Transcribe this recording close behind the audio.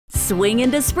Swing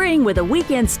into spring with a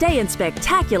weekend stay in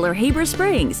spectacular Heber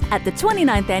Springs at the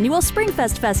 29th Annual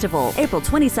SpringFest Festival, April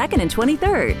 22nd and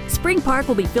 23rd. Spring Park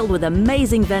will be filled with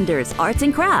amazing vendors, arts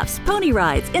and crafts, pony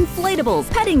rides,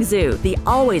 inflatables, petting zoo, the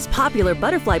always popular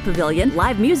butterfly pavilion,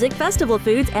 live music, festival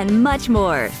foods, and much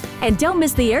more. And don't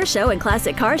miss the air show and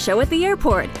classic car show at the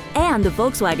airport and the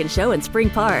Volkswagen show in Spring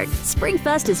Park.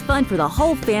 SpringFest is fun for the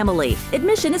whole family.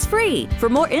 Admission is free. For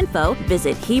more info,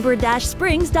 visit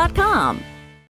Heber-Springs.com.